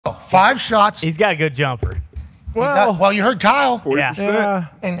5 shots. He's got a good jumper. Well, you heard Kyle. 40%. Yeah.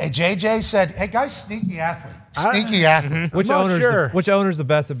 And JJ said, hey, guys, sneaky athlete. Sneaky athlete. Which owner's the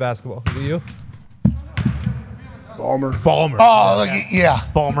best at basketball? Is it you? Balmer. Oh, look, yeah.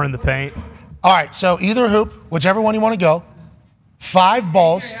 Balmer in the paint. All right, so either hoop, whichever one you want to go. 5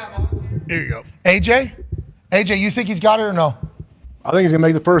 balls. Here you go. AJ, you think he's got it or no? I think he's going to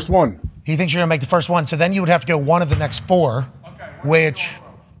make the first one. He thinks you're going to make the first one. So then you would have to go one of the next 4, which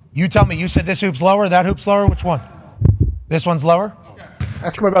you tell me. You said this hoop's lower, that hoop's lower. Which one? This one's lower?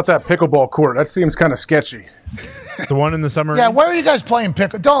 Ask him about that pickleball court. That seems kind of sketchy. The one in the summer. Yeah, where are you guys playing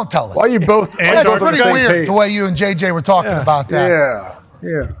pickle? Don't tell us. Why are you both? That's pretty weird the way you and JJ were talking about that.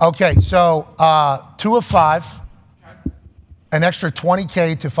 Yeah. Okay, so 2 of 5, an extra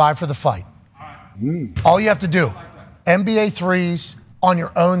 $20K to 5 for the fight. All you have to do, NBA threes on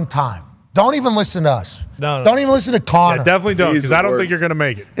your own time. Don't even listen to us. No. Don't even listen to Connor. Yeah, definitely don't, because I don't think you're going to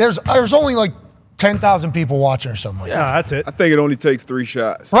make it. There's only like 10,000 people watching or something like that. Yeah, that's it. I think it only takes 3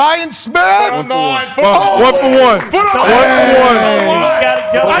 shots. Ryan Smith! 1 for 1. 1 for 1. 1 for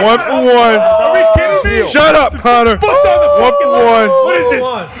 1. 1 for 1. Are we kidding me? Shut up, Connor. 1 for 1. What is this?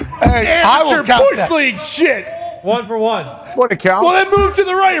 Hey, I will count push that. league shit. 1 for 1. What a count? Well, then move to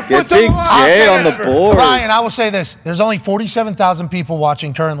the right. Your Get foot's on Big the line. J on the board. Ryan, I will say this. There's only 47,000 people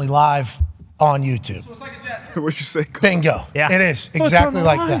watching currently live on YouTube. What'd you say? Bingo. Yeah. It is exactly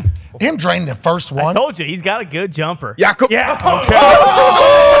like that. Him draining the first one. I told you, he's got a good jumper. Jakob. Yeah. Okay.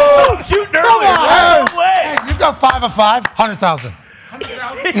 Shooting earlier. Right away. Hey, you got 5 of 5, 100,000.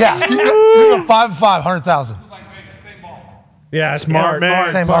 Yeah, you got 5 of 5, 100,000. Yeah, Smart man.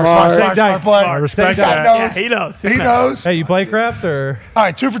 Same Smart. smart player. I respect This guy that. knows. Yeah, he knows. He knows. Hey, you play craps or? All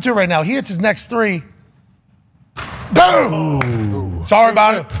right, 2 for 2 right now. He hits his next 3. Boom! Sorry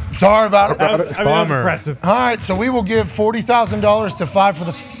about it. That was Bummer. impressive. All right, so we will give $40,000 to 5 for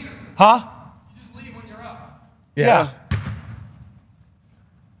the. Huh? Yeah.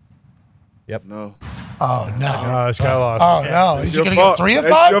 Yep. No. Oh no. Oh, this guy lost. Oh no. Is he Your going to go fault. 3 of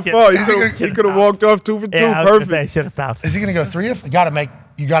That's 5? your fault. Is He could have walked off 2 for 2. Yeah, I was gonna say, Perfect. should have stopped. Is he going to go 3 of? You got to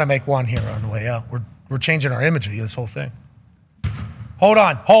make one here on the way out. We're changing our image of this whole thing. Hold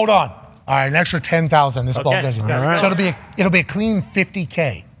on. All right, an extra 10,000. This ball goes in. Right. So it'll be a clean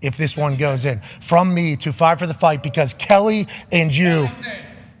 50K if this one goes in from me to 5 for the fight because Kelly and you,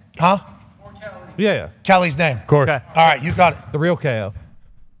 huh? Yeah. Kelly's name. Of course. Okay. All right, you got it. The real KO.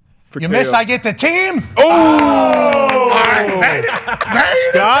 You miss, I get the team. Oh! All right, made it.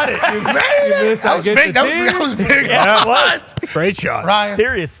 Got it. You miss, That was big. That was big. Yeah, it was. Great shot. Ryan,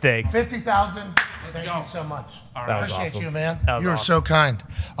 Serious stakes. 50,000. Thank you so much. Appreciate awesome. you, man. That was You were awesome. so kind.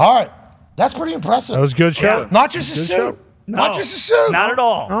 All right, that's pretty impressive. That was a good shot. Not just a suit. Not just a suit. Not at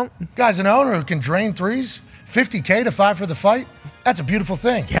all. Guy's an owner who can drain threes. 50K to 5 for the fight. That's a beautiful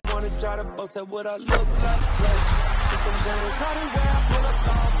thing. I'm on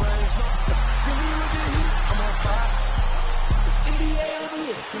fire. The city, yeah, I'm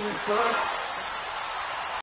here.